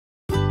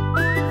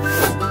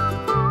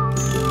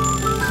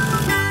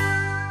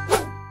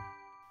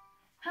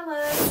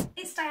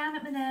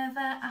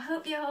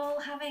hope you're all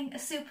having a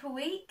super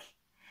week.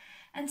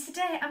 And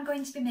today I'm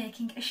going to be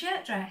making a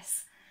shirt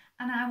dress,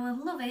 and I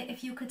would love it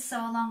if you could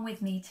sew along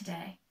with me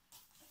today.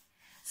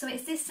 So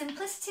it's this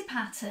simplicity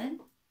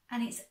pattern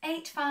and it's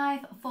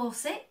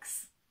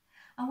 8546,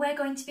 and we're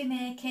going to be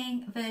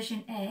making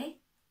version A.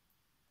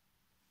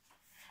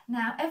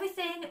 Now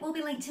everything will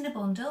be linked in a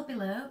bundle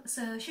below,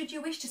 so should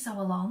you wish to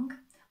sew along,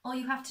 all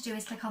you have to do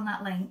is click on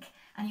that link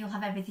and you'll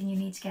have everything you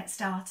need to get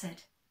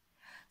started.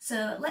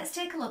 So let's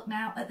take a look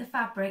now at the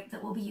fabric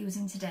that we'll be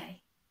using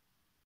today.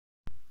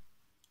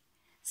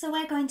 So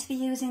we're going to be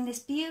using this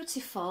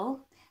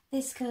beautiful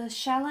Viscose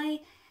Challis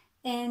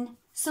in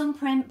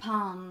Sunprint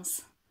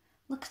Palms.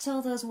 Look at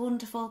all those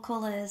wonderful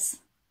colours.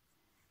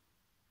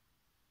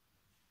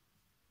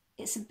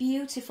 It's a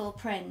beautiful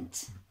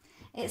print.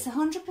 It's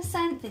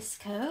 100%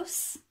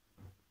 viscose.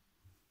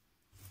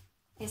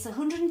 It's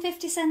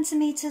 150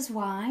 centimetres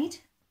wide.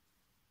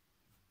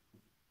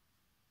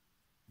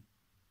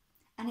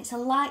 And it's a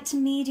light to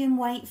medium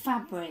weight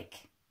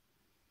fabric.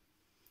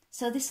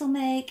 So this will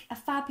make a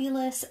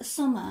fabulous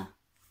summer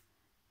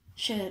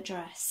shirt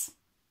dress.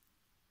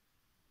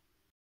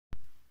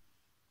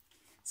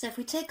 So if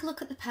we take a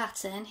look at the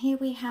pattern, here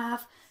we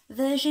have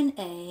version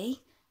A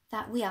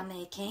that we are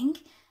making.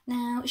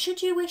 Now,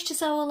 should you wish to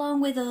sew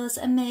along with us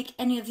and make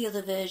any of the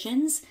other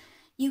versions,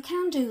 you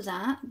can do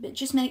that, but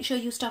just make sure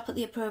you stop at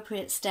the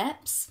appropriate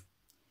steps.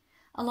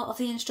 A lot of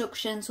the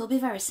instructions will be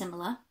very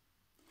similar.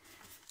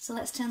 So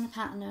let's turn the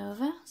pattern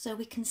over so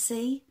we can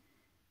see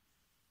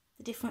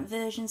the different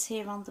versions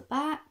here on the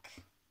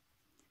back.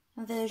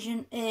 And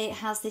version A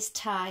has this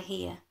tie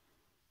here.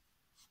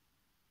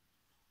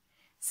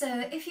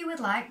 So if you would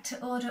like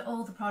to order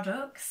all the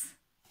products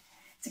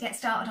to get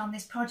started on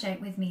this project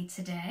with me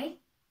today,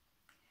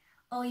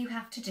 all you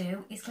have to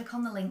do is click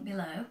on the link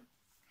below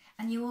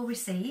and you will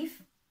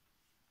receive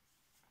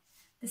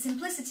the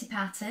simplicity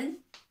pattern,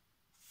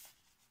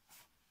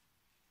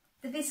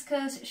 the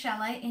Viscose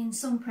Challis in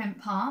Sunprint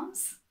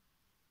Palms,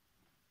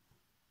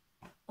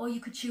 or you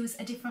could choose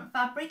a different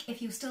fabric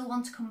if you still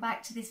want to come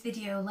back to this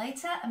video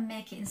later and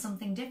make it in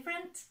something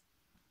different.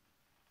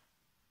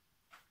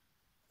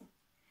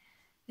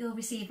 You'll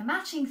receive a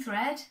matching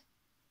thread,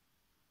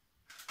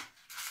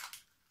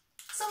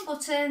 some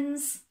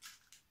buttons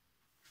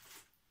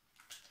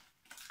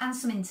and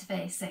some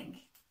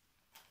interfacing.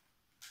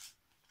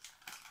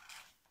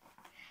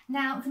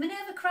 Now, the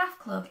Minerva Craft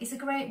Club is a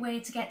great way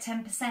to get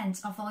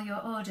 10% off all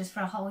your orders for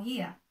a whole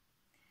year.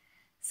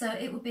 So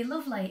it would be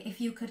lovely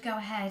if you could go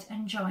ahead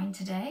and join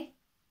today.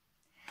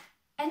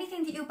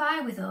 Anything that you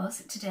buy with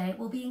us today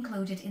will be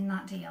included in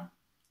that deal.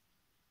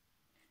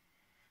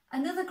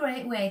 Another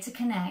great way to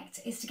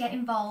connect is to get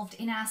involved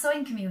in our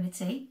sewing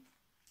community.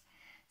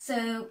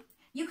 So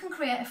you can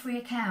create a free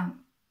account,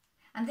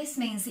 and this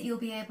means that you'll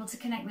be able to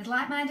connect with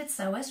like-minded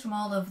sewers from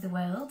all over the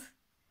world.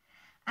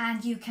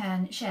 And you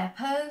can share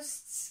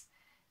posts,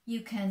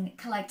 you can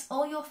collect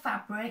all your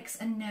fabrics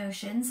and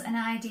notions and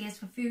ideas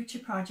for future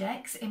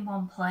projects in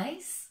one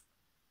place.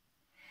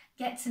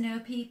 Get to know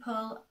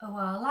people who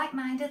are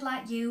like-minded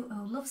like you,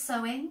 who love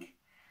sewing,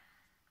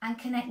 and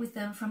connect with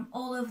them from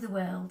all over the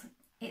world.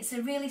 It's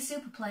a really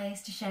super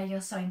place to share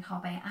your sewing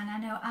hobby, and I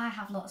know I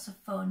have lots of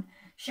fun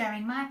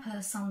sharing my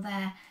posts on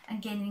there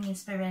and gaining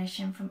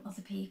inspiration from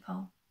other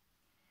people.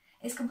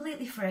 It's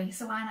completely free,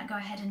 so why not go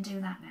ahead and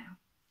do that now?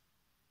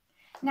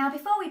 Now,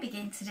 before we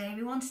begin today,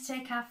 we want to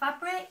take our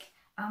fabric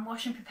and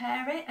wash and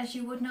prepare it as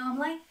you would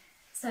normally.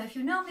 So if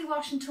you normally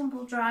wash and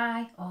tumble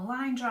dry or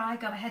line dry,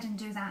 go ahead and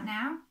do that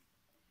now.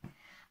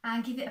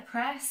 And give it a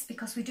press,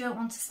 because we don't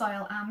want to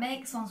spoil our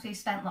makes once we've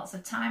spent lots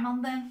of time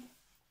on them.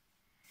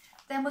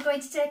 Then we're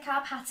going to take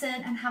our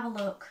pattern and have a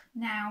look.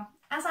 Now,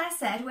 as I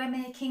said, we're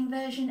making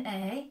version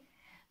A,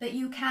 but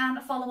you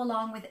can follow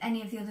along with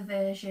any of the other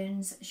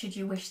versions should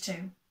you wish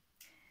to.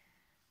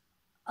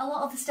 A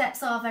lot of the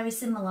steps are very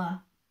similar.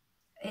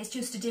 It's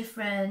just a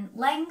different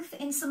length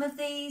in some of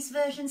these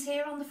versions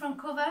here on the front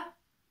cover.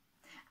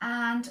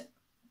 And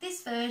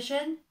this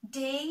version,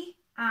 D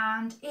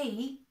and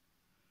E,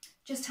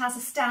 just has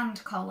a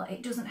stand collar.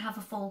 It doesn't have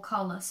a full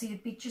collar, so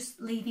you'd be just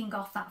leaving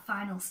off that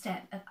final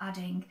step of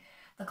adding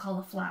the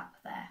collar flap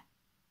there.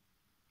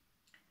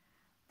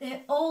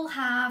 They all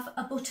have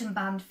a button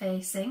band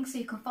facing, so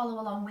you can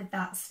follow along with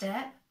that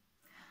step.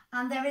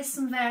 And there is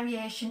some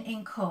variation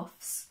in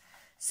cuffs.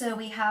 So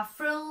we have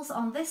frills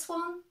on this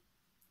one.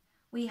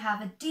 We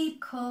have a deep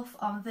cuff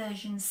on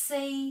version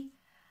C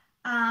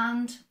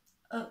and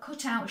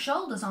cut out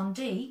shoulders on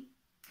D.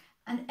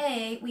 And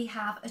A, we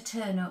have a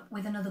turn up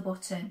with another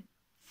button.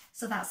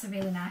 So that's a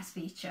really nice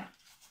feature.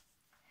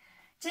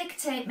 Take a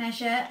tape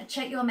measure,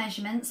 check your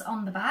measurements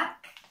on the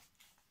back.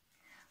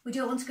 We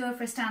don't want to go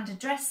for a standard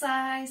dress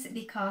size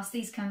because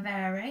these can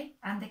vary,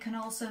 and they can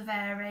also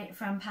vary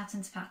from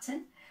pattern to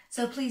pattern.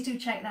 So please do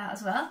check that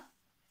as well.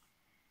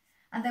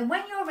 And then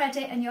when you're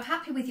ready and you're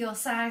happy with your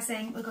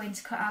sizing, we're going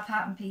to cut our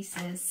pattern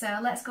pieces. So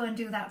let's go and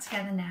do that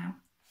together now.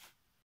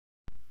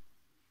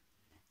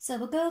 So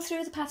we'll go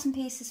through the pattern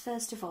pieces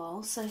first of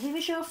all. So here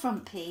is your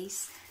front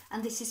piece,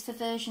 and this is for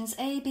versions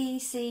A, B,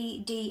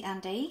 C, D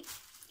and E.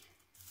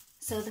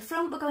 So the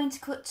front we're going to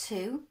cut 2.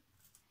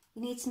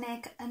 You need to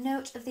make a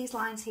note of these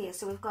lines here.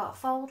 So we've got a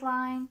fold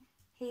line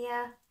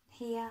here,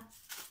 here.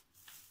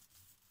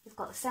 We've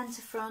got the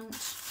centre front.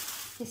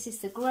 This is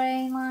the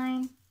grain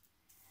line.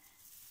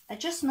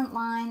 Adjustment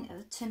line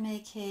to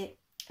make it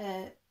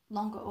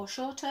longer or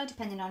shorter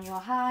depending on your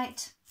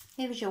height.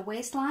 Here is your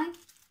waistline.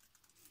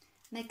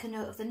 Make a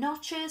note of the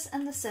notches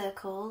and the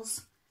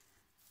circles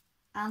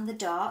and the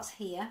darts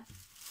here.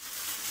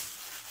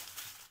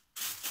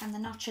 And the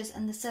notches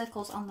and the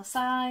circles on the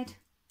side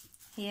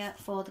here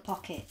for the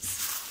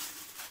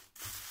pockets.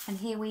 And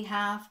here we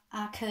have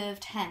our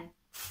curved hem.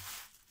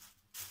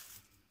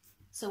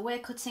 So we're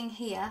cutting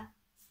here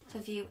for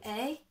view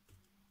A.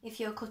 If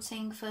you're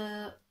cutting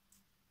for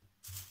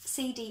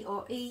C, D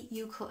or E,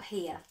 you cut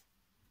here.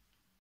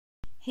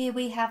 Here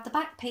we have the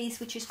back piece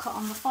which is cut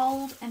on the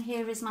fold, and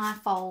here is my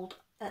fold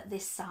at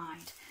this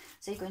side.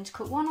 So you're going to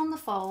cut 1 on the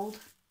fold,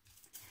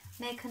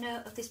 make a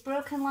note of this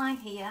broken line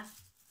here,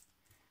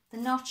 the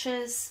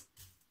notches,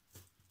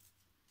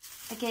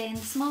 again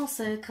small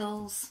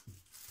circles,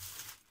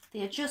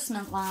 the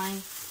adjustment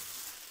line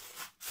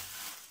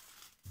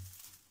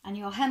and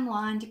your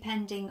hemline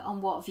depending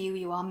on what view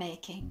you are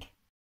making.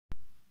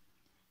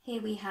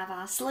 Here we have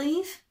our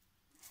sleeve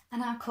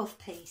and our cuff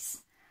piece.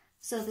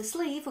 So the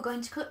sleeve we're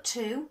going to cut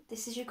 2,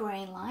 this is your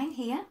grain line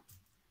here.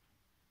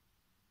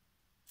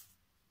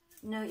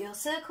 Note your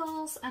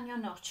circles and your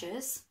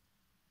notches.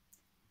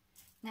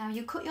 Now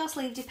you cut your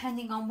sleeve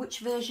depending on which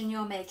version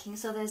you're making,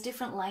 so there's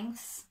different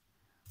lengths.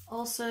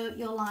 Also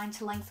your line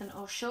to lengthen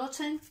or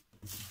shorten.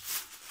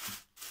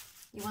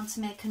 You want to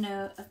make a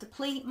note of the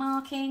pleat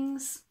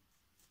markings,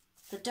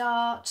 the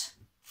dart.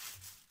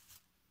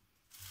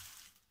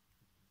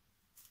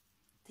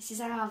 This is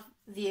our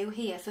view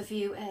here for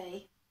view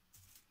A.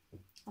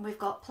 And we've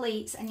got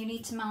pleats, and you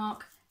need to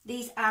mark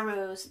these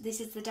arrows. This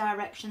is the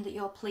direction that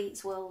your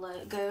pleats will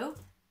go,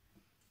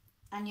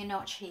 and your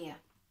notch here.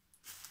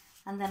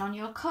 And then on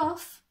your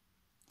cuff,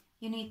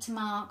 you need to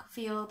mark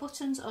for your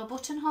buttons or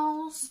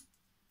buttonholes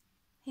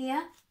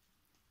here,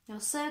 your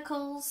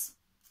circles,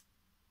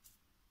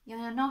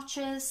 your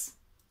notches,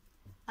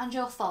 and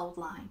your fold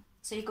line.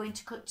 So you're going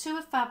to cut 2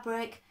 of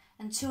fabric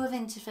and 2 of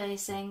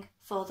interfacing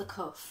for the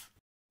cuff.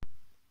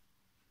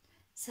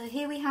 So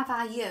here we have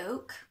our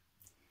yoke.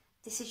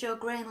 This is your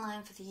grain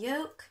line for the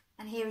yoke,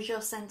 and here is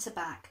your centre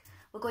back.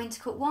 We're going to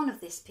cut 1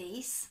 of this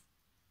piece.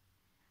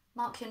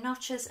 Mark your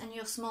notches and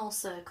your small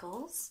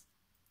circles.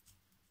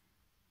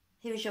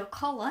 Here is your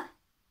collar.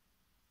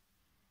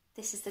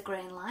 This is the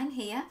grain line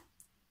here.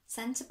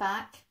 Centre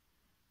back,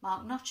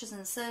 mark notches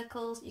and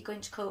circles. You're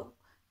going to cut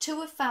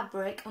 2 of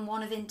fabric and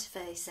 1 of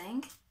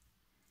interfacing.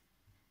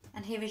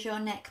 And here is your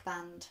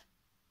neckband.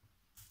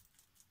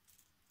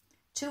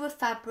 2 of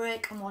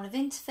fabric and 1 of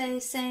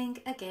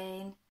interfacing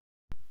again.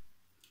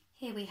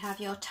 Here we have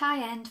your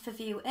tie end for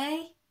view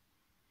A.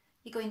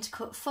 You're going to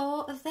cut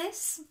 4 of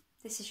this.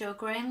 This is your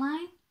grain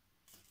line.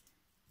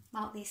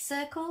 Mark these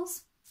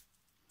circles.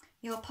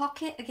 Your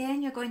pocket,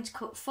 again, you're going to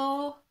cut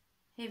 4.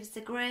 Here is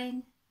the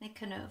grain.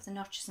 Make a note of the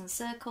notches and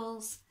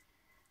circles.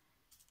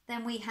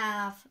 Then we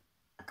have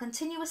a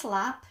continuous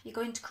lap. You're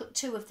going to cut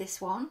 2 of this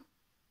one.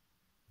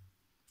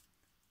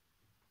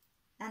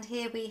 And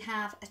here we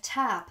have a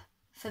tab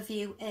for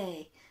view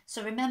A.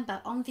 So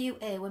remember, on view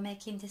A we're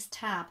making this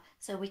tab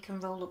so we can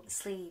roll up the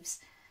sleeves.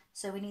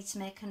 So we need to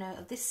make a note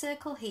of this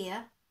circle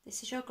here.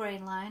 This is your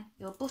grain line,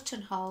 your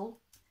buttonhole,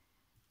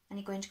 and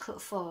you're going to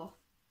cut 4.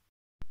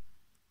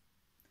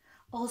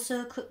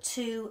 Also cut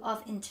 2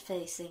 of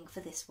interfacing for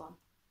this one.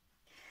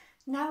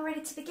 Now we're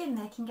ready to begin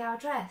making our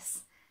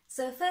dress.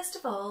 So first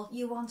of all,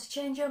 you want to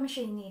change your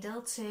machine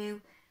needle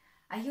to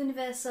a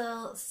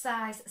universal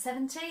size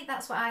 70,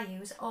 that's what I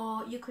use,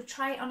 or you could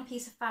try it on a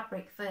piece of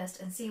fabric first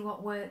and see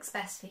what works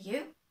best for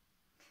you.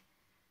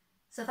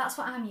 So that's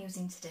what I'm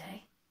using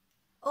today.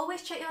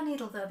 Always check your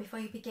needle though before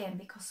you begin,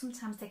 because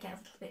sometimes they get a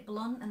little bit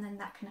blunt and then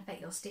that can affect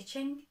your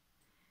stitching.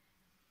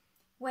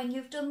 When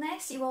you've done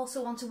this, you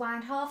also want to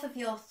wind half of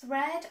your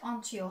thread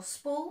onto your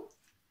spool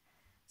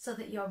so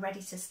that you're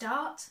ready to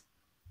start.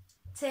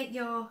 Take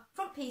your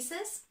front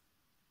pieces.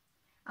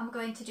 I'm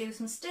going to do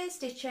some stay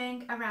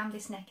stitching around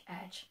this neck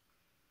edge.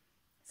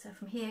 So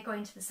from here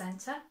going to the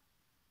centre,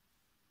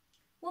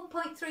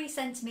 1.3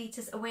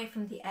 centimetres away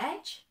from the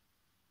edge.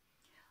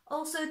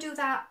 Also do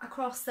that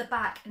across the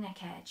back neck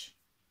edge.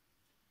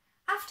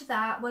 After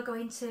that we're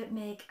going to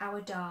make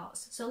our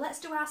darts. So let's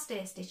do our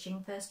stay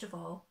stitching first of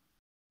all.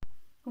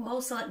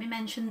 Also let me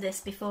mention this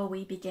before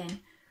we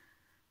begin.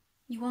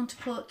 You want to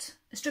put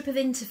a strip of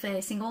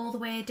interfacing all the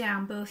way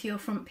down both your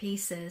front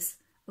pieces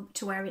up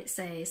to where it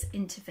says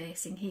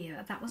interfacing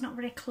here. That was not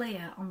very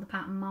clear on the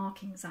pattern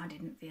markings, I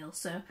didn't feel.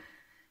 So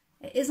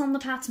it is on the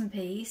pattern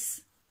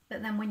piece,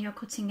 but then when you're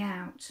cutting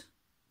out,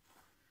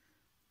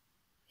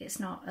 it's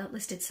not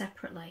listed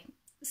separately.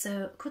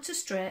 So cut a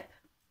strip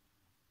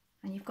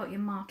and you've got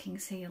your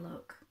markings here,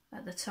 look,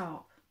 at the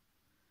top.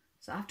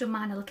 So I've done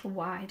mine a little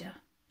wider.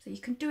 So you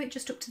can do it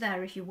just up to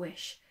there if you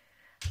wish.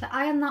 But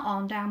iron that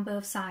on down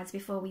both sides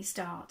before we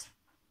start.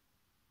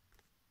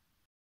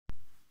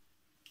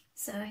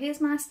 So here's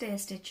my stay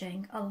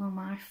stitching along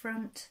my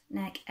front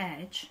neck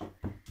edge,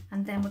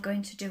 and then we're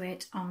going to do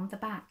it on the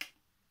back.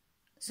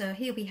 So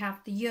here we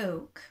have the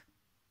yoke.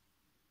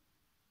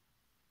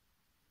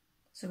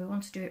 So we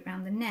want to do it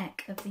around the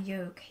neck of the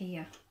yoke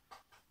here.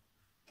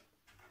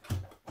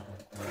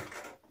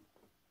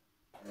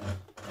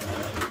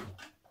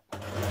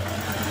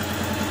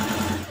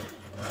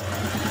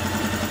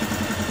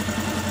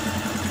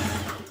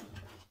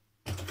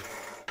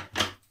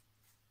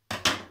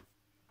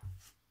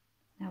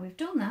 Now we've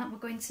done that, we're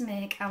going to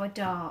make our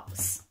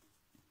darts.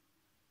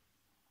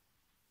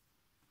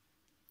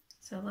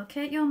 So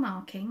locate your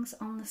markings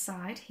on the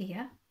side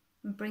here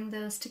and bring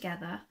those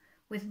together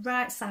with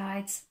right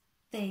sides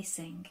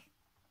facing.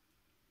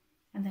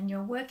 And then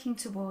you're working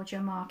towards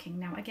your marking.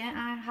 Now again,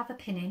 I have a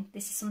pin in.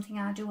 This is something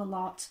I do a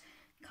lot.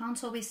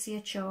 Can't always see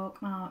a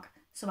chalk mark,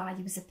 so I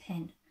use a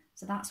pin.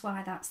 So that's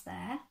why that's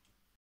there.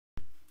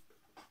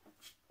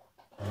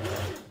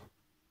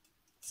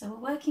 So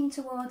we're working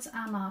towards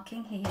our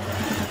marking here.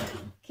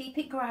 Keep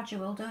it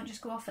gradual, don't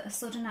just go off at a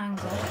sudden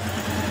angle.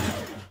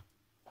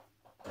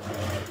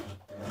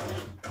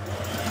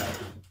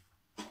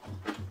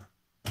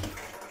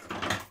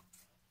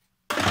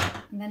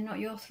 And then knot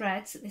your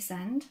threads at this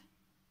end.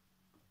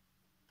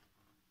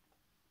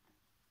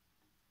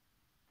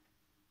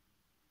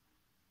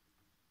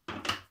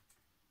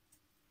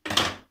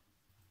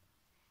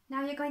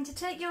 Now you're going to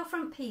take your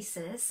front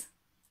pieces,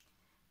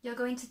 you're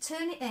going to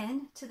turn it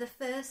in to the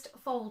first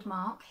fold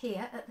mark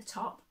here at the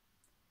top,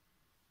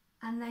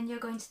 and then you're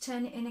going to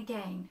turn it in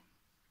again.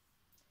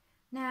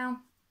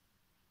 Now,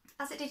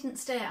 as it didn't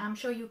stay, I'm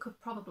sure you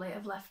could probably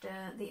have left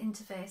the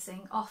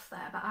interfacing off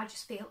there, but I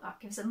just feel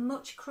that gives a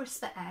much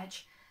crisper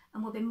edge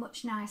and will be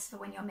much nicer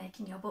when you're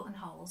making your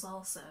buttonholes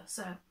also.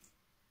 So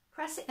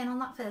press it in on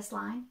that first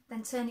line,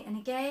 then turn it in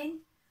again,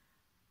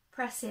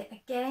 press it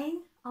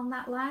again on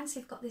that line, so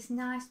you've got this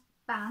nice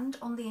band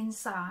on the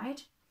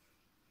inside.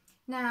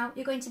 Now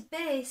you're going to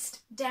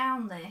baste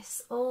down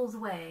this all the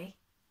way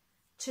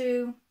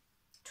to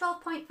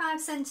 12.5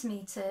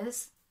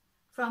 centimetres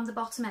from the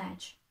bottom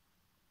edge.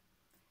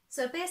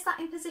 So baste that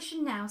in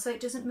position now so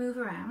it doesn't move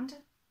around.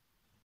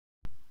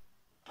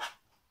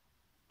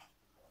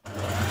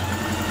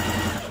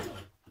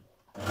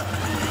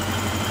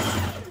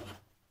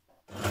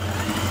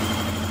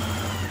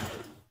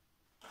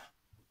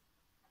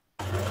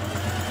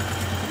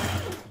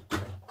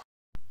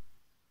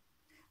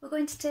 We're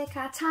going to take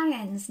our tie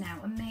ends now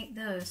and make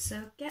those.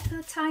 So get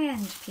the tie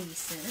end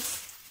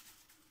pieces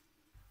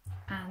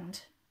and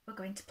we're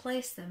going to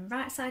place them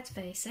right sides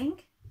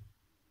facing.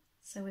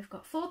 So we've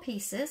got 4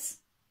 pieces.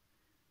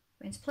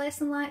 We're going to place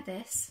them like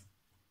this,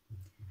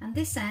 and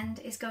this end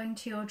is going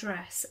to your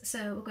dress.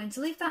 So we're going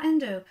to leave that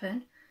end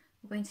open.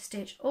 We're going to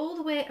stitch all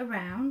the way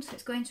around, so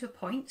it's going to a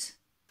point,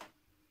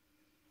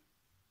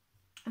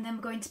 and then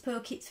we're going to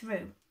poke it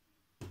through.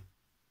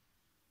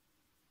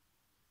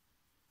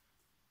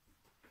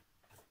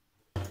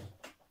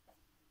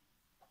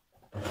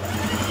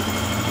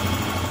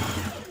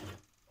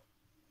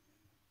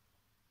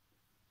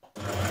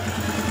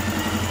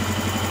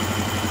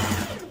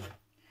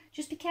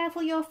 Just be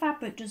careful your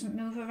fabric doesn't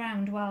move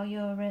around while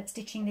you're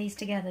stitching these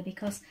together,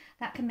 because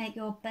that can make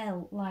your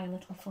belt lie a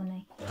little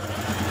funny.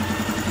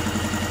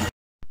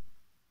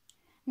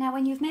 Now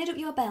when you've made up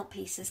your belt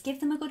pieces, give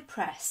them a good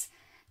press.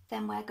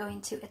 Then we're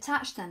going to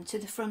attach them to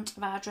the front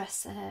of our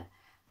dress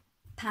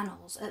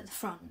panels at the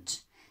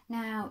front.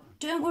 Now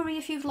don't worry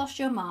if you've lost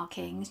your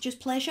markings,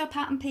 just place your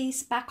pattern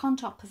piece back on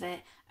top of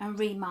it and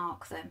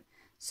remark them.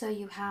 So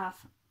you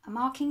have a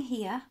marking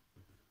here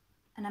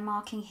and a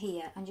marking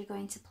here, and you're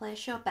going to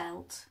place your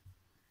belt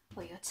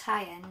or your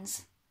tie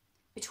ends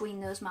between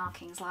those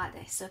markings like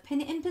this. So pin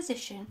it in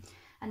position,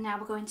 and now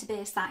we're going to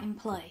baste that in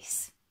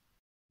place.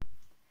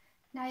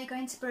 Now you're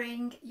going to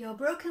bring your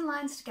broken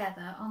lines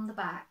together on the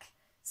back.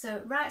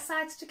 So right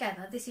sides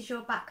together, this is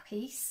your back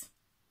piece.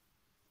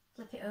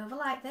 Flip it over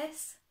like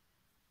this.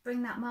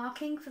 Bring that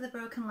marking for the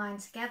broken line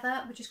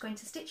together. We're just going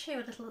to stitch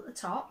here a little at the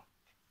top.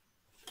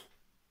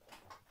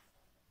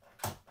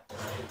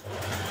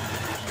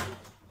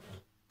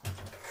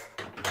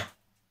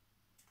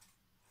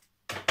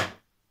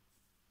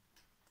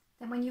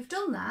 Then when you've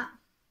done that,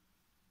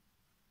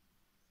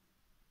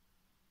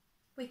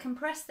 we can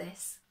press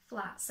this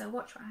flat. So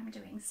watch what I'm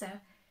doing. So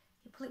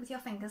you pull it with your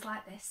fingers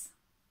like this.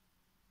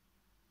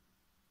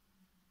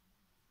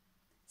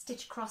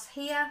 Stitch across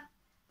here,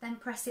 then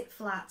press it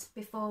flat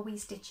before we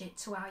stitch it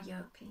to our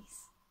yoke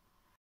piece.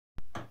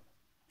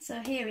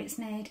 So here it's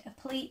made a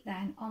pleat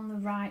then on the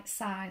right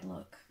side,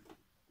 look.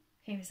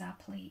 Here is our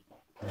pleat.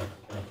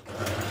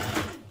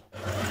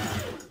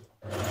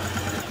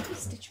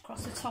 Stitch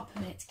across the top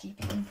of it to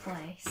keep it in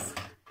place,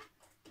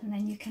 and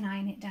then you can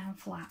iron it down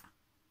flat.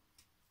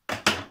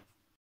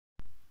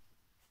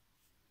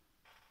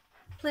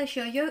 Place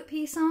your yoke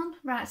piece on,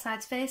 right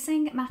sides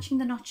facing, matching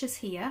the notches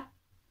here.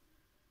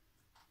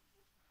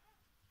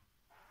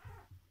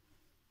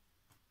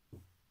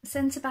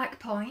 Centre back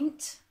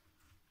point.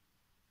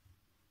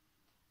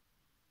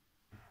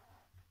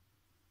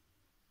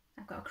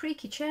 I've got a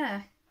creaky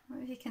chair. I don't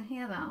know if you can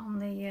hear that on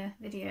the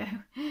video.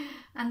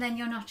 And then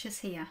your notches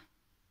here.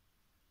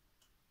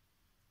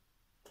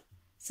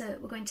 So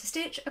we're going to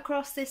stitch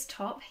across this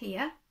top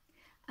here,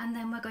 and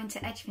then we're going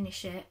to edge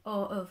finish it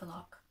or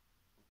overlock.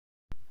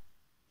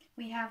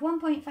 We have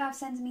 1.5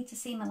 centimetre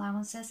seam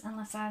allowances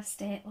unless I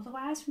state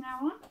otherwise from now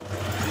on.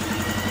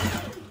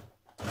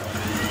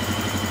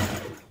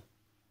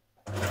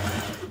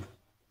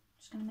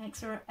 Just going to make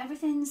sure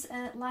everything's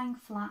lying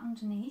flat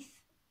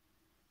underneath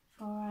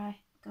before I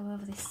go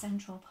over this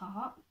central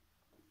part.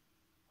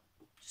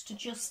 Just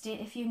adjust it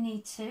if you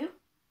need to.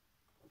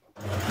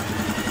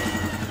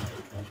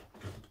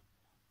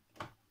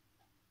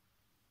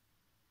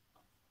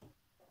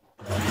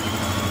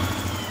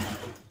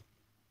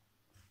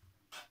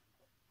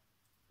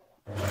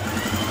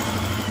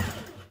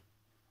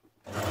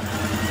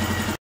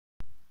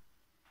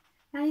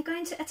 Now you're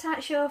going to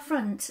attach your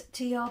front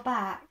to your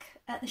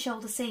back at the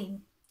shoulder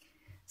seam.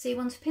 So you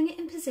want to pin it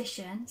in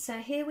position. So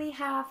here we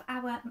have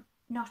our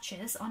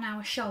notches on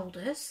our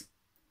shoulders,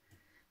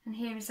 and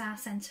here is our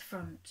centre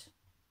front.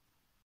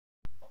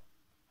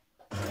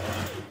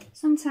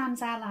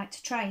 Sometimes I like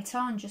to try it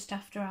on just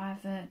after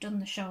I've done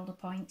the shoulder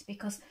point,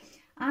 because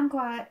I'm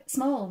quite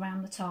small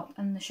around the top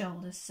and the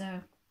shoulders, so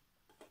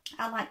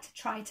I like to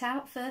try it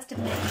out first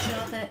and make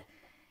sure that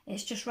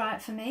it's just right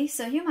for me,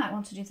 so you might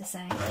want to do the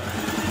same.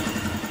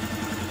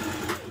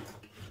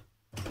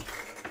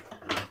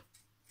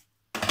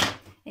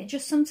 It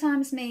just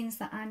sometimes means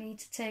that I need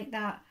to take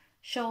that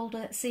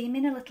shoulder seam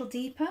in a little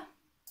deeper.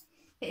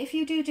 But if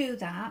you do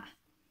that,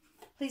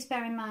 please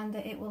bear in mind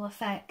that it will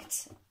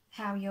affect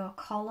how your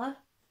collar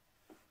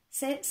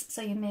sits,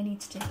 so you may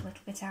need to take a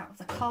little bit out of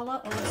the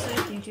collar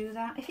also if you do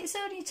that. If it's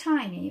only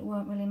tiny, it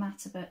won't really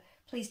matter, but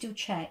please do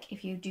check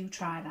if you do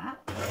try that.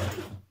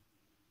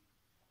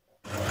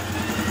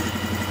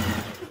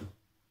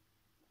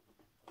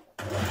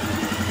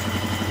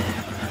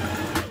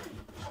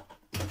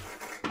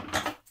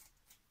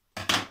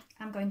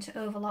 I'm going to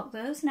overlock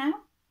those now.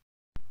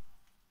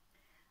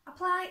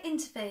 Apply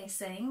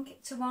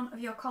interfacing to one of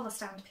your collar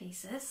stand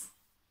pieces.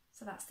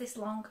 So that's this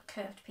long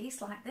curved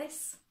piece like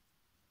this.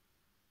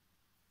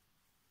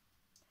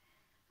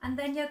 And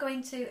then you're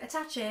going to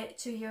attach it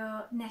to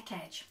your neck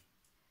edge.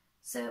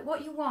 So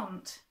what you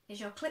want is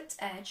your clipped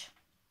edge,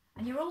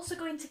 and you're also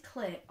going to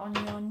clip on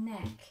your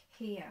neck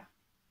here.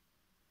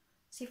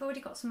 So you've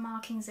already got some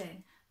markings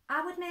in.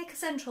 I would make a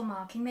central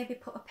marking, maybe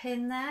put a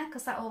pin there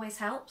because that always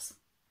helps.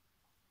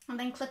 And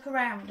then clip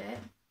around it.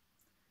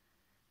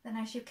 Then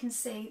as you can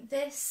see,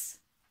 this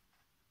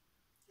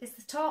is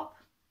the top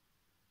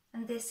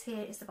and this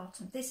here is the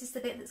bottom. This is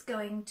the bit that's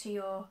going to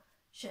your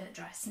shirt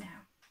dress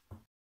now.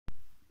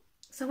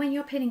 So when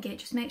you're pinning it,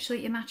 just make sure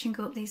that you're matching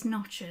up these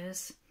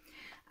notches,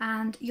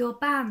 and your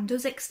band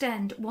does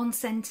extend 1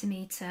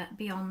 centimetre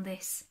beyond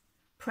this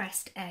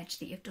pressed edge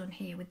that you've done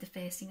here with the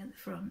facing at the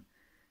front.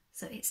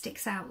 So it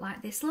sticks out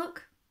like this,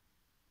 look.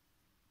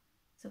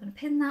 So I'm going to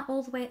pin that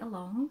all the way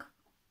along.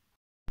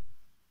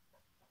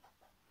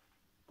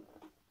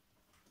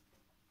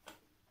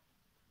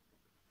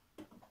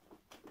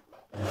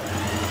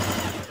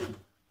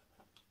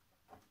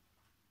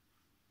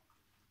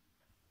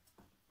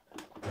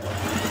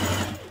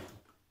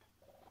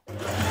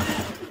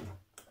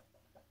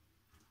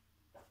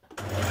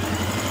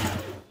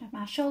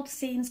 My shoulder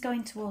seam's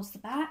going towards the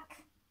back.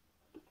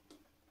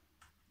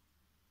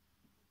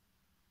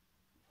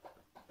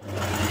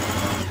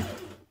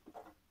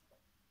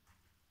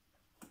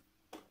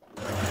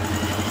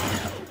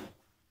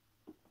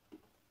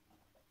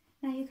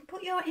 Now you can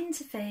put your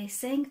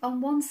interfacing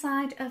on one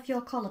side of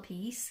your collar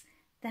piece,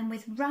 then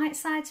with right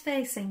sides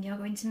facing you're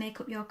going to make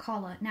up your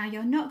collar. Now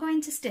you're not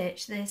going to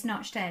stitch this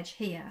notched edge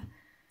here.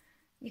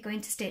 You're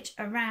going to stitch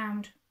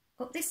around,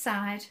 up this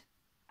side,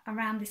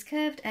 around this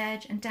curved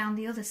edge and down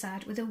the other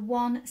side with a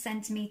 1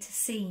 centimetre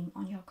seam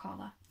on your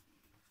collar.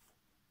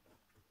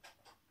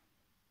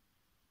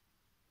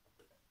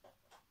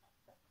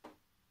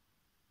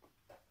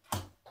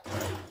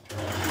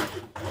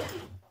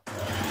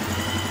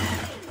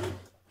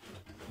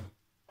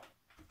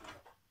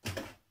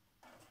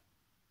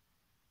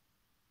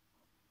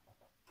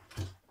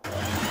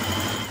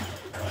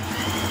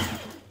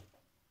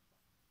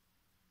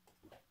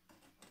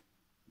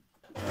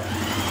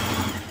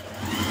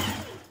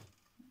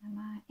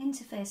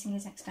 Interfacing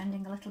is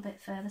extending a little bit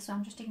further, so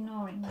I'm just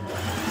ignoring that.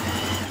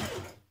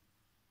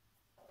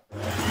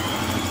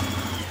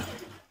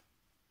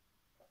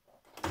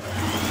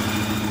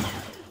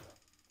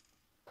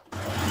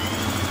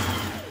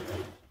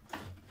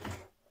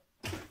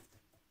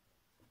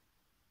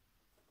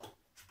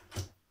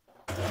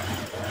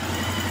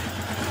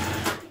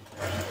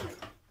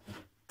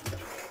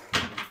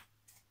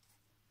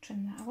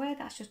 Trim that away,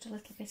 that's just a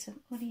little bit of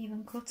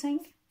uneven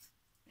cutting.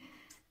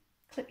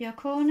 Clip your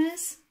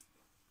corners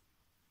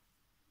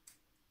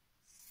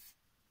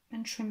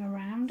and trim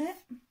around it,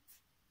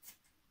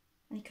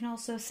 and you can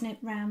also snip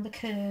round the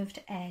curved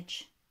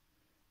edge.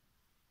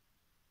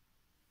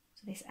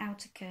 So this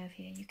outer curve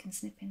here, you can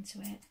snip into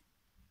it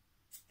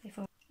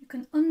before. You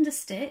can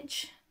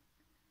understitch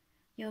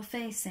your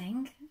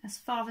facing as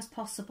far as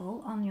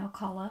possible on your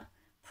collar,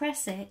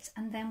 press it,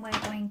 and then we're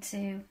going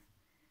to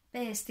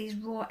baste these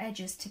raw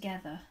edges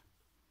together.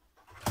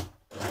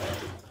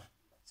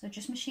 So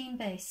just machine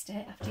baste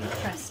it after you've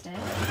pressed it,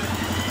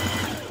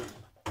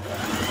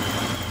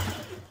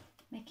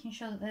 making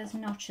sure that those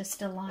notches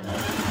still line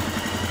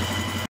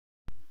up.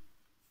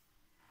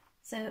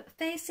 So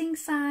facing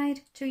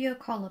side to your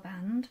collar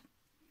band,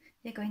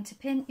 you're going to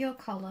pin your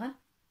collar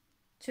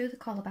to the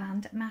collar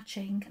band,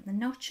 matching the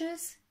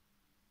notches,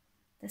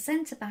 the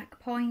centre back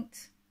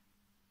point,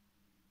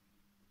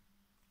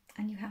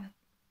 and you have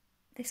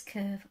this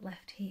curve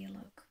left here,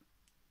 look.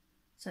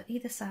 So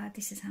either side,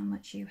 this is how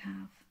much you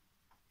have.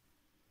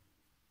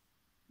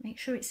 Make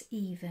sure it's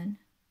even.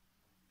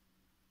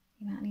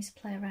 You might need to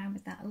play around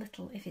with that a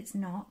little if it's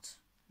not.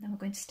 Then we're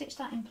going to stitch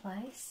that in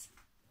place.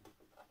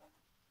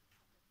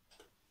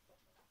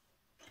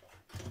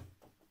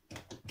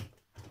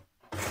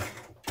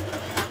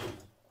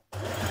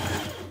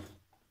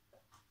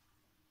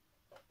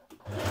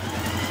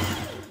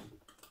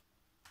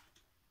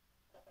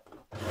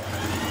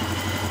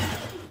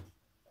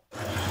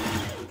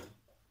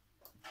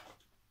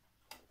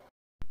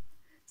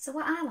 So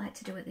what I like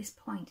to do at this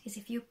point is,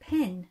 if you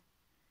pin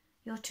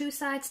your two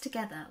sides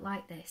together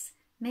like this,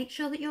 make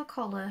sure that your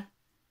collar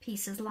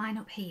pieces line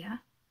up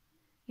here,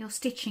 your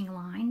stitching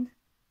line,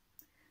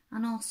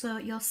 and also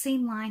your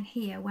seam line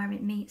here where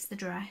it meets the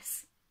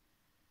dress.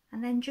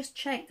 And then just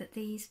check that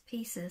these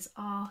pieces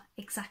are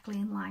exactly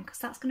in line, because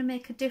that's going to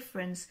make a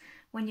difference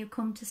when you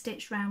come to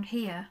stitch round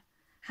here,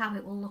 how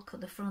it will look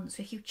at the front.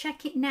 So if you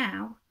check it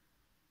now,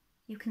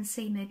 you can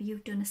see maybe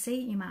you've done a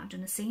seam, you might have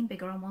done a seam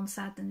bigger on one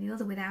side than the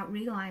other without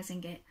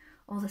realising it,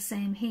 or the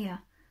same here.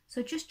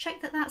 So just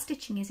check that that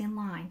stitching is in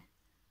line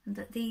and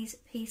that these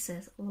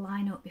pieces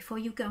line up before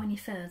you go any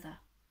further.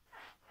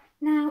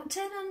 Now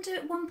turn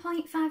under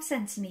 1.5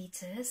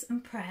 centimetres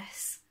and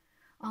press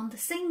on the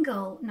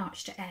single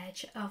notched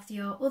edge of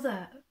your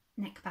other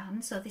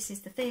neckband, so this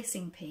is the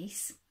facing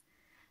piece,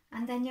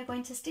 and then you're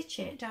going to stitch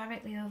it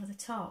directly over the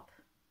top.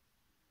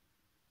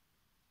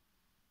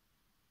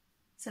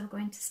 So we're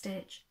going to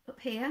stitch up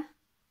here,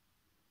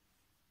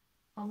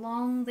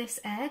 along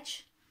this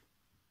edge,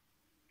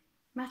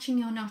 matching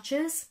your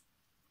notches,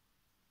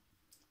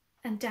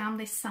 and down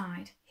this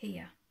side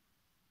here.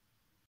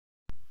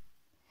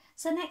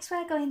 So next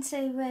we're going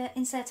to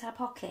insert our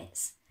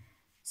pockets.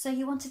 So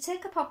you want to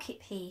take a pocket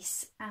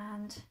piece,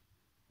 and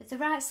with the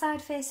right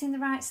side facing the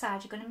right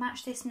side, you're going to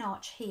match this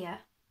notch here.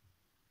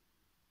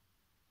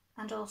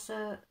 And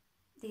also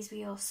these were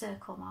your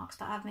circle marks,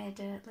 but I've made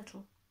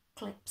little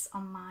clips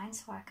on mine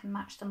so I can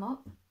match them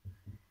up.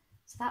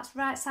 So that's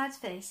right side's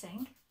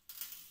facing.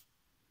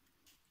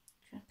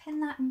 I'm going to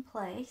pin that in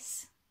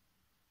place.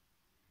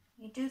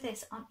 You do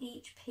this on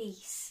each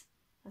piece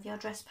of your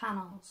dress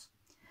panels.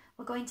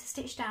 We're going to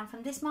stitch down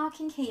from this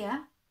marking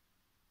here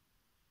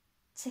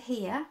to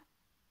here.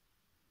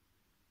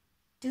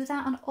 Do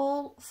that on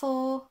all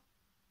 4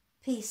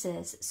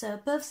 pieces. So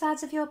both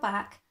sides of your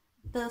back,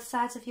 both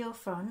sides of your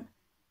front,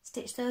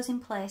 stitch those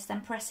in place,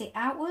 then press it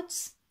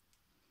outwards.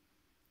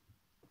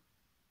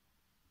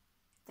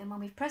 Then when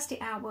we've pressed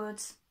it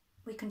outwards,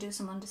 we can do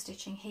some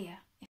understitching here.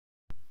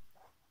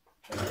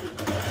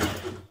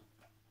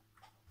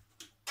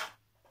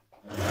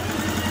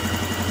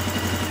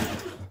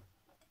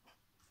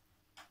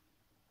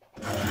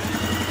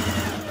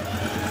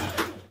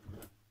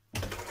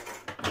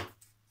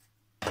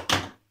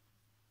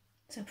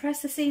 So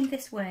press the seam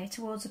this way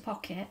towards the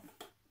pocket.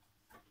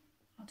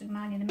 I'll do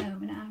mine in a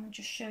moment. I'll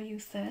just show you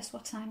first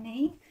what I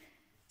need.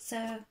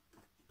 So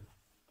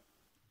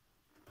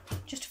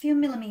just a few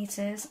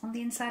millimetres on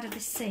the inside of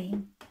this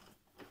seam,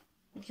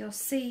 with your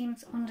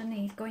seams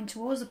underneath going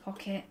towards the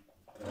pocket.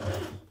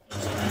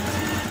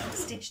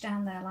 Just stitch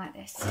down there like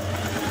this,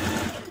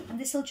 and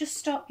this will just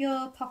stop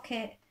your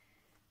pocket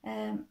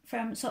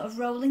from sort of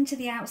rolling to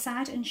the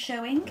outside and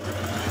showing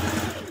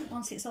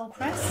once it's all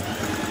pressed.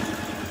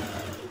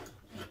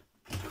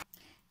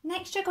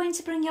 Next you're going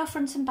to bring your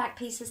front and back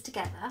pieces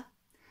together.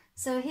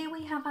 So here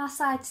we have our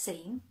side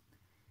seam.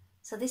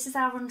 So this is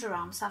our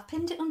underarm, so I've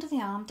pinned it under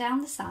the arm, down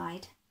the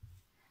side,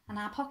 and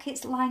our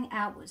pocket's lying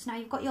outwards. Now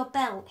you've got your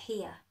belt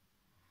here.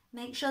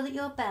 Make sure that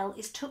your belt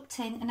is tucked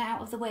in and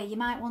out of the way. You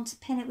might want to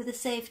pin it with a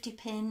safety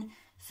pin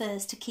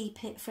first to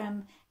keep it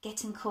from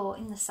getting caught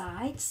in the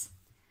sides.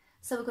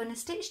 So we're going to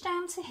stitch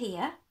down to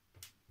here,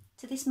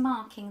 to this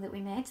marking that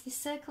we made, this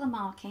circular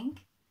marking.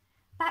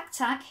 Back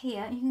tack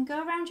here, and you can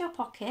go around your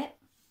pocket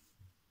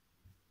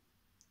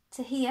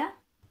to here.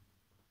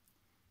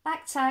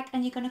 Back tack,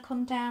 and you're going to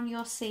come down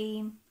your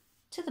seam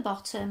to the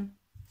bottom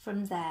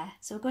from there.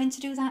 So we're going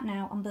to do that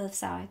now on both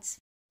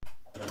sides.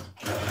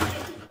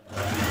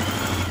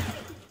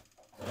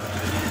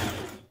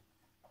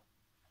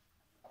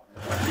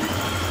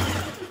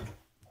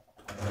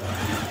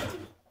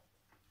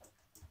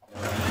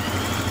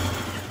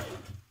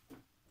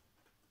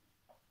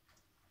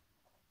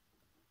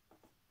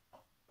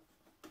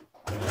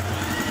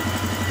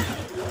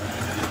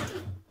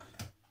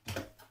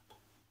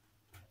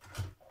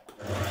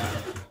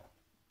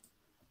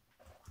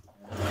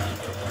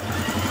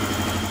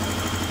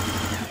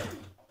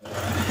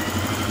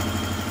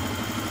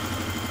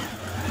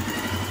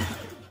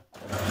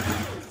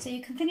 So you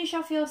can finish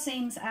off your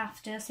seams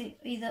after, so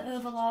either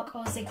overlock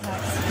or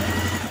zigzag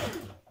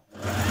stitch.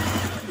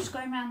 I'm just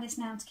going around this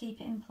now to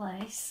keep it in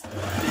place.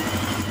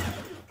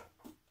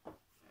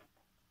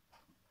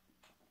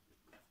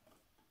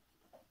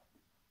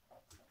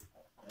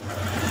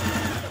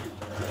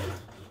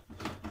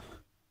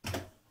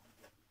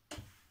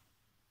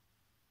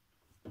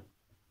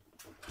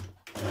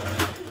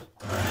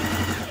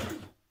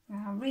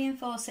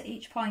 Reinforce at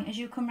each point as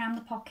you come around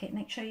the pocket.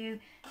 Make sure you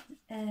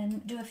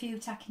do a few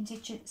tacking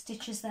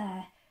stitches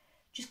there.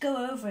 Just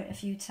go over it a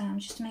few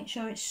times just to make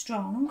sure it's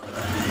strong,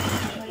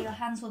 or your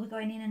hands will be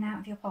going in and out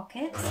of your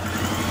pockets.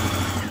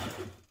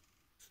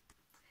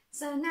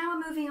 So now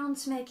we're moving on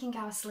to making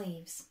our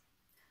sleeves.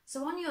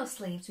 So on your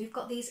sleeves we've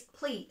got these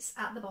pleats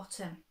at the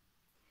bottom.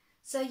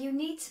 So you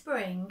need to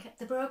bring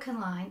the broken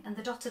line and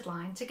the dotted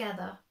line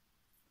together.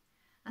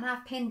 And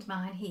I've pinned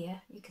mine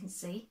here, you can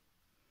see.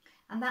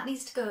 And that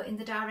needs to go in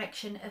the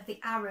direction of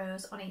the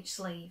arrows on each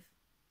sleeve.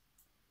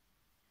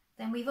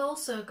 Then we've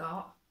also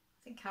got,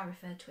 I think I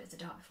referred to it as a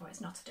dot before,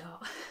 it's not a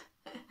dot,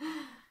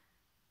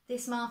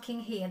 this marking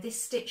here, this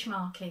stitch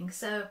marking.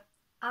 So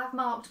I've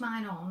marked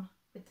mine on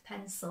with the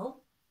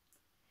pencil.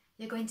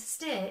 You're going to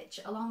stitch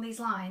along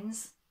these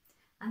lines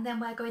and then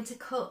we're going to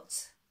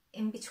cut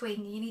in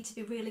between. You need to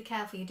be really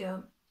careful you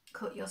don't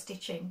cut your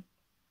stitching.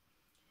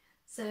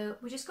 So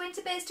we're just going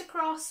to baste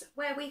across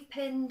where we've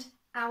pinned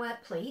our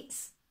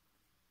pleats,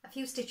 a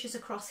few stitches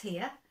across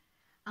here,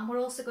 and we're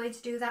also going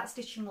to do that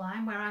stitching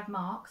line where I've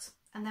marked,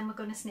 and then we're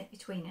going to snip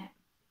between it.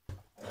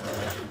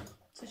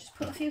 So just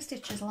put a few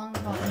stitches along the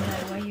bottom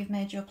there where you've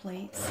made your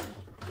pleats.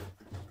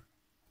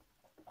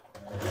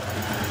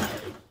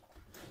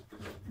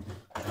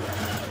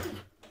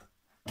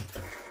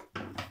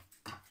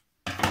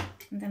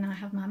 And then I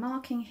have my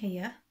marking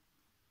here.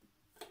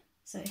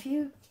 So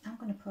I'm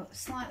going to put a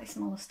slightly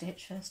smaller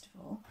stitch first of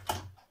all.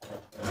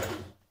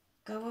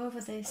 Go over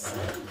these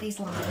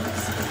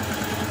lines.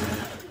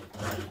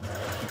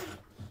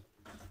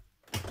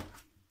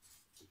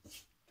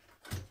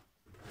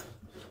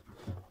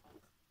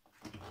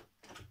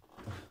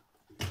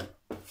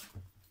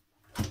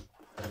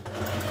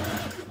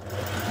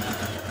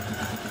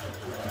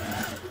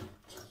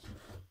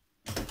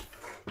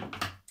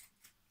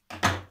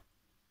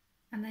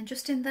 And then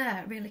just in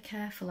there, really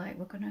carefully,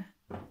 we're going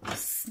to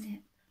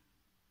snip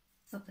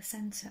up the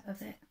centre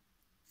of it.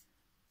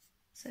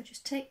 So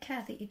just take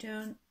care that you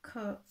don't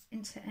cut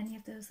into any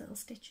of those little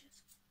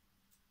stitches.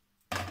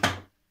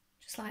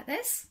 Just like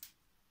this.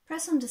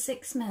 Press under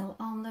 6mm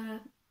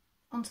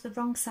onto the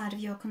wrong side of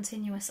your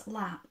continuous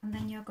lap, and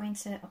then you're going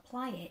to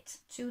apply it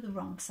to the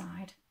wrong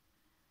side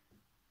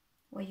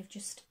where you've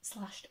just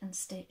slashed and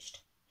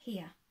stitched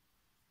here.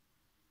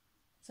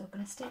 So we're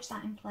going to stitch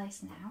that in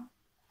place now.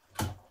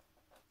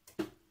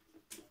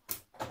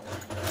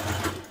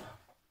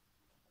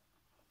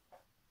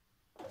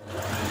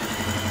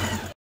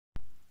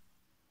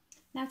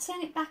 Now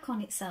turn it back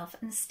on itself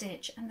and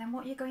stitch, and then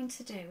what you're going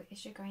to do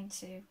is you're going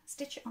to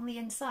stitch it on the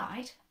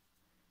inside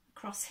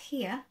across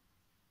here,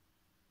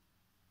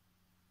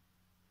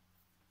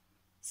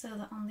 so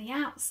that on the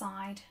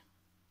outside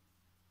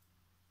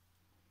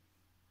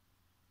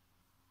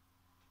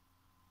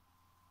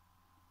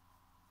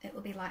it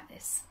will be like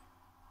this.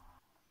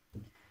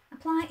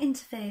 Apply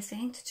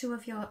interfacing to two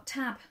of your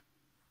tab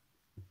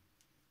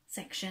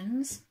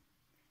sections,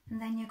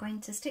 and then you're going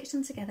to stitch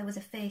them together with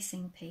a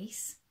facing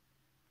piece.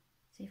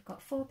 So you've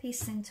got 4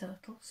 pieces in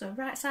total. So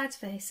right side's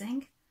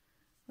facing,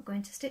 we're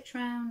going to stitch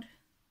round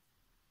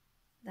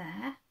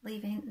there,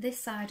 leaving this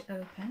side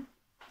open.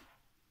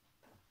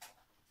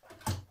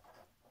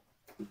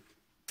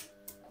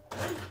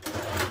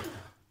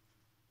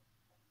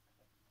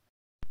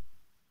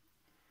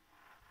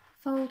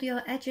 Fold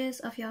your edges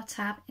of your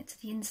tab into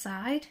the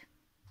inside.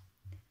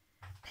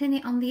 Pin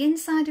it on the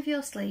inside of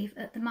your sleeve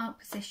at the mark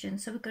position.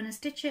 So we're going to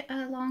stitch it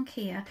along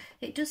here.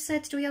 It does say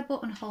to do your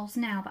buttonholes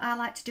now, but I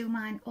like to do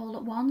mine all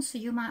at once, so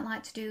you might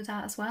like to do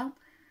that as well.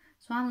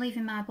 So I'm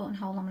leaving my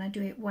buttonhole, I'm going to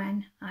do it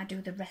when I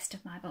do the rest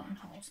of my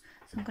buttonholes.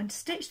 So I'm going to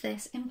stitch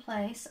this in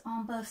place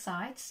on both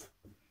sides.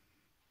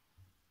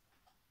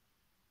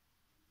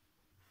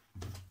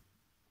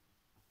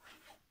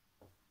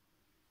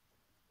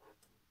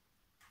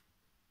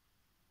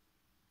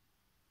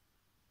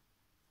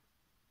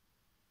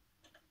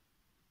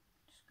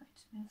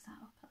 Move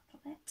that up a little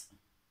bit.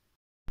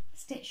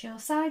 Stitch your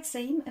side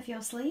seam of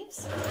your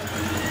sleeves.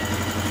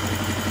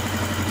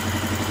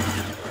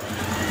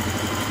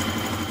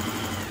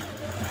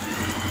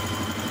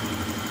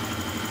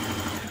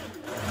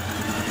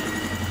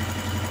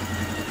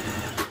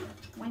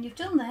 When you've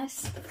done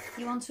this,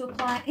 you want to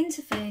apply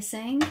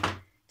interfacing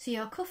to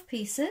your cuff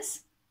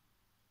pieces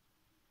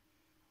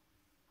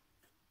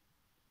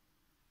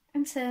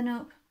and turn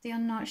up the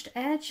unnotched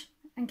edge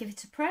and give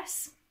it a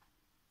press.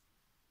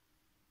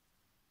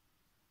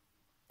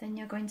 Then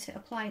you're going to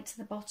apply it to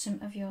the bottom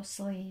of your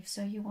sleeve.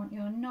 So you want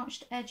your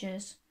notched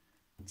edges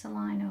to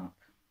line up.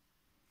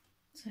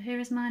 So here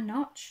is my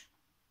notch.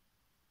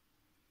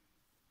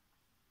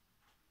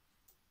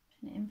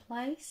 Pin it in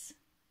place.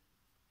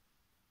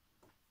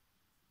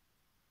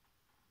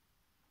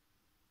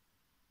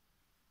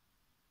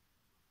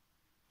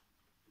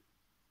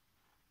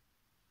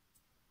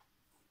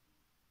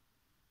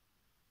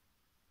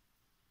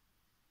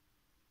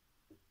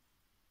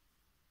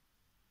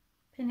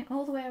 Pin it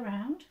all the way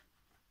around.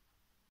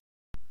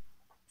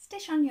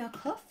 Stitch on your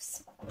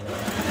cuffs.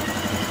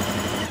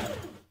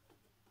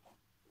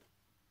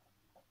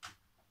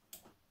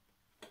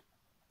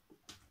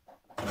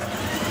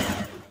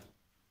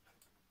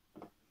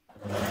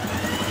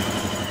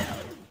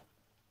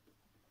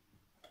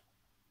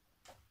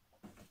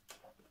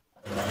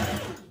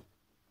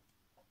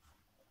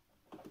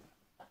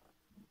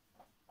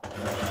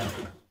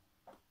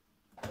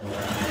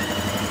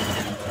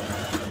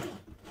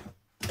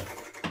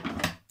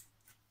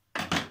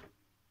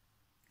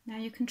 Now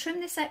you can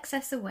trim this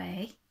excess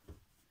away,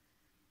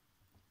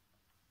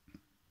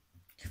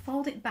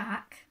 fold it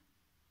back,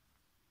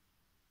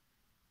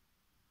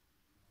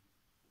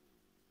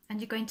 and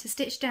you're going to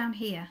stitch down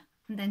here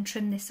and then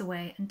trim this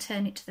away and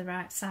turn it to the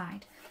right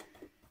side.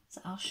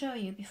 So I'll show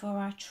you before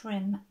I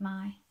trim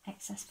my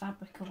excess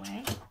fabric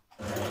away.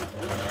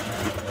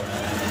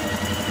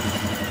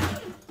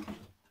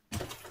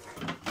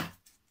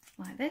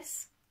 Like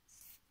this.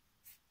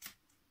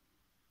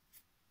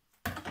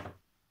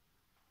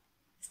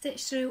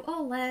 Stitch through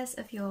all layers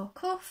of your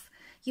cuff.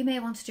 You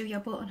may want to do your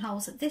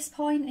buttonholes at this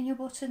point in your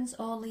buttons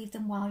or leave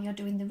them while you're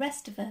doing the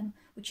rest of them,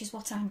 which is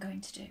what I'm going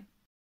to do.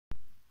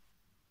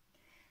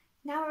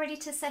 Now we're ready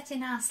to set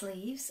in our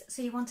sleeves.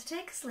 So you want to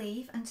take a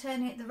sleeve and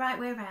turn it the right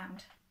way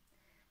around,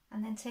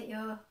 and then take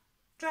your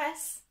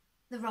dress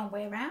the wrong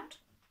way around.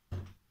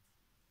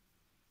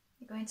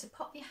 You're going to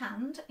pop your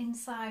hand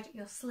inside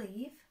your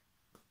sleeve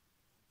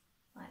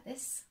like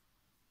this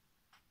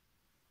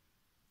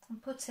and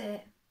put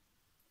it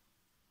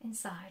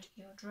inside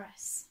your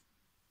dress.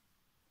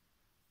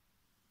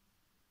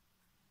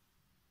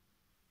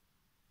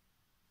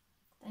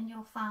 Then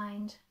you'll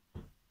find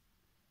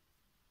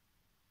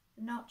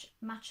the notch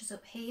matches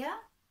up here,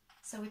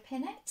 so we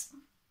pin it.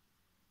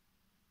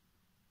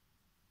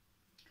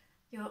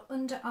 Your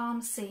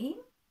underarm seam,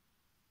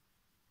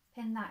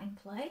 pin that in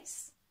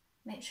place,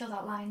 make sure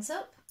that lines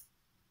up.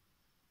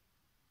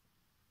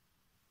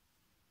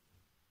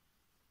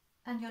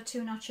 And your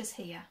 2 notches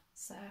here,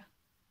 so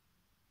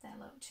there,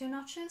 look, 2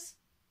 notches,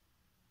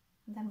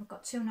 and then we've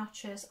got 2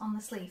 notches on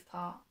the sleeve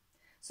part.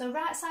 So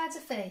right sides are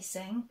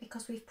facing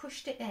because we've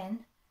pushed it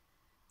in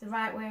the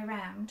right way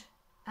around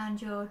and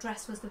your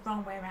dress was the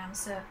wrong way around,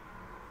 so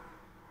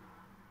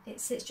it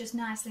sits just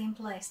nicely in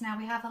place. Now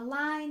we have a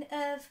line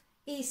of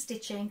ease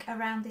stitching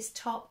around this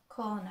top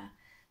corner.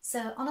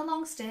 So on a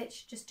long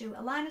stitch, just do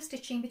a line of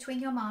stitching between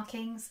your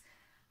markings,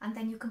 and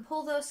then you can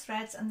pull those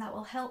threads and that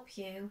will help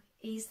you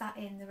ease that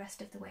in the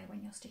rest of the way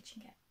when you're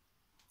stitching it.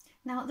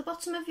 Now at the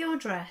bottom of your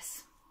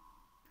dress,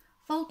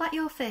 fold back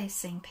your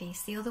facing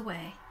piece the other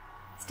way,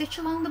 stitch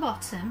along the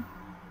bottom,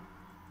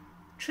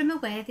 trim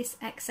away this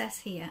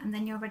excess here, and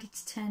then you're ready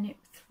to turn it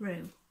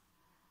through.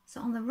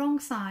 So on the wrong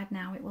side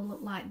now it will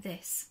look like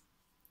this.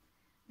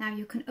 Now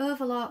you can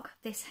overlock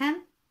this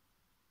hem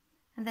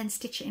and then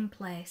stitch it in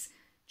place.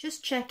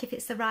 Just check if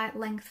it's the right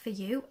length for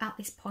you at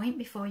this point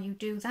before you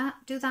do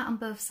that. Do that on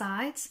both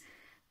sides.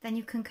 Then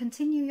you can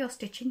continue your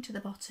stitching to the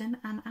bottom,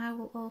 and I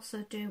will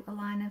also do a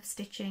line of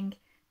stitching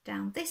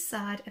down this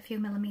side a few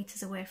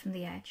millimetres away from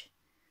the edge.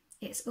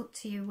 It's up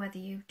to you whether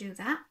you do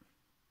that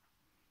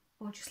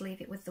or just leave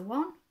it with the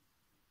one.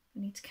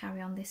 We need to carry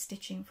on this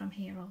stitching from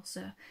here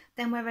also.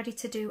 Then we're ready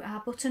to do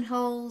our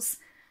buttonholes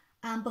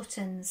and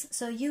buttons.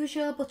 So use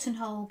your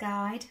buttonhole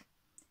guide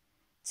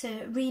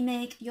to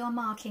remake your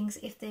markings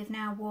if they've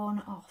now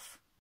worn off.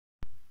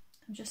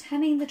 I'm just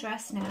hemming the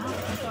dress now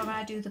before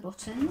I do the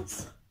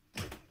buttons.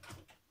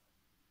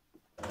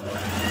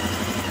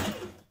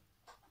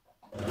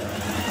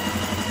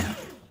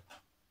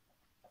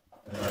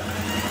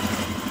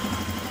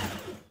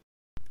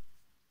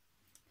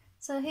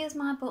 So here's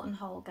my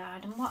buttonhole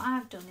guide, and what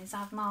I've done is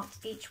I've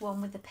marked each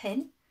one with a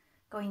pin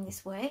going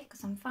this way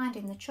because I'm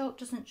finding the chalk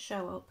doesn't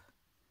show up.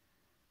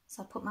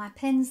 So I put my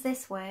pins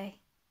this way,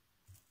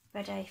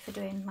 ready for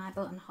doing my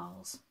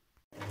buttonholes.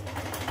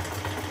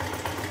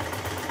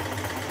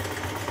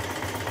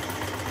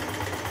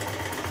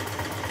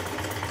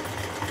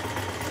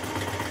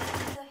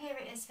 So here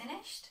it is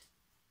finished.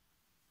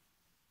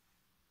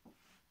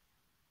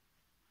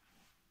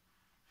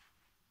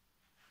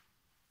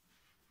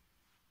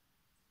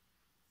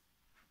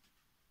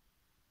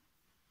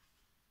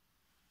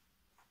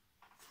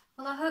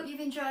 Well, I hope you've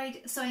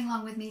enjoyed sewing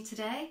along with me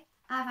today.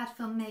 I've had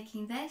fun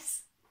making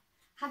this.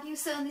 Have you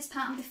sewn this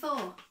pattern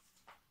before?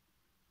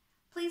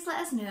 Please let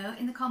us know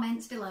in the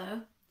comments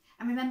below,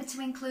 and remember to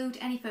include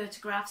any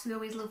photographs, we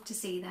always love to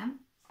see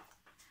them.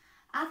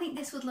 I think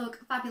this would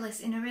look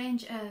fabulous in a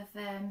range of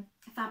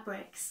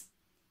fabrics.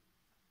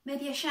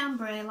 Maybe a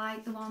chambray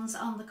like the ones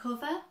on the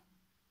cover,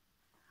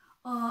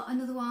 or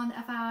another one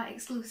of our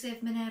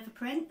exclusive Minerva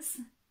prints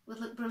would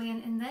look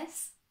brilliant in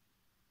this.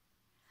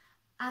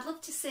 I'd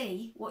love to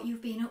see what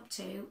you've been up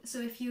to,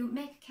 so if you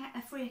make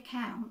a free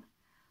account,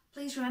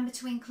 please remember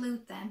to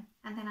include them,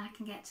 and then I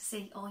can get to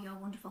see all your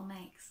wonderful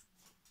makes.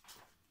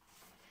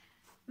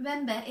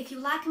 Remember, if you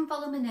like and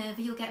follow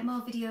Minerva, you'll get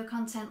more video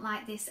content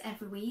like this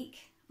every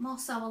week, more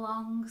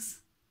sew-alongs,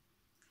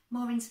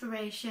 more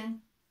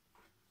inspiration.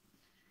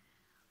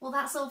 Well,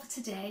 that's all for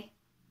today,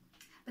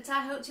 but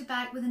I hope to be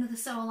back with another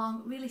sew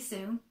along really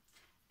soon.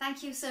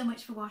 Thank you so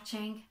much for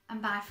watching,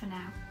 and bye for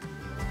now.